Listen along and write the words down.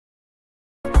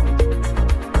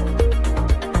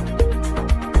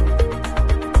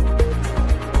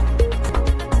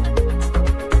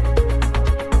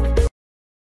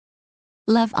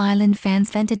Love Island fans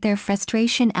vented their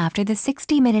frustration after the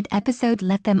 60-minute episode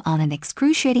left them on an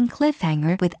excruciating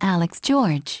cliffhanger with Alex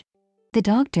George. The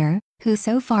Doctor, who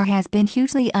so far has been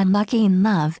hugely unlucky in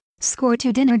love, scored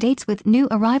 2 dinner dates with new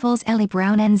arrivals Ellie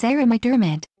Brown and Zara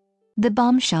McDermott. The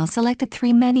bombshell selected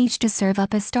 3 men each to serve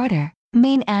up a starter,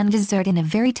 main and dessert in a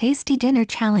very tasty dinner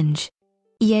challenge.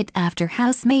 Yet after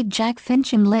housemaid Jack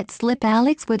Fincham let slip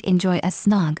Alex would enjoy a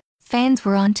snog, fans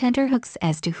were on tenterhooks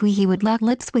as to who he would lock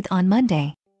lips with on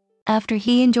Monday. After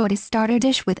he enjoyed a starter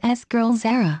dish with S-girl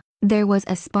Zara, there was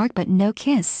a spark but no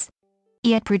kiss.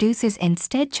 Yet producers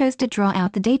instead chose to draw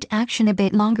out the date action a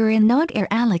bit longer and not air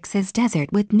Alex's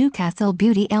dessert with Newcastle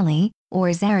beauty Ellie,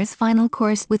 or Zara's final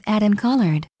course with Adam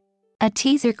Collard. A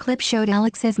teaser clip showed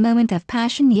Alex's moment of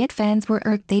passion, yet fans were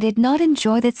irked they did not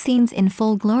enjoy the scenes in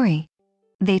full glory.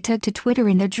 They took to Twitter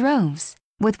in their droves,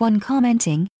 with one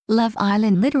commenting, "Love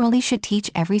Island literally should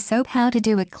teach every soap how to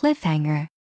do a cliffhanger.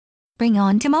 Bring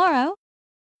on tomorrow."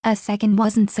 A second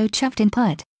wasn't so chuffed and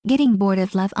put, "Getting bored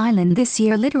of Love Island this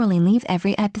year, literally leave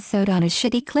every episode on a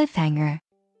shitty cliffhanger."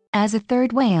 As a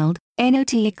third wailed,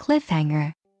 "Not a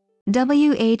cliffhanger.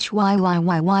 WHYYYYY."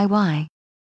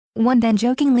 One then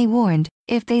jokingly warned,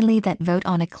 "If they leave that vote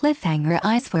on a cliffhanger,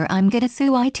 I swear I'm gonna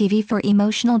sue ITV for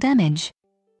emotional damage."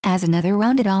 As another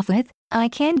rounded off with, "I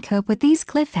can't cope with these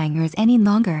cliffhangers any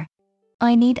longer.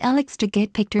 I need Alex to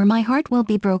get picked or my heart will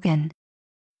be broken."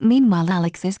 Meanwhile,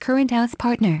 Alex's current house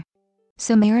partner,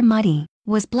 Samira Muddy,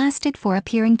 was blasted for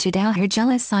appearing to dow her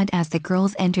jealous side as the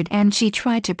girls entered and she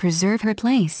tried to preserve her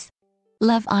place.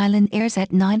 Love Island airs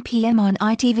at 9 p.m. on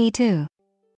ITV2.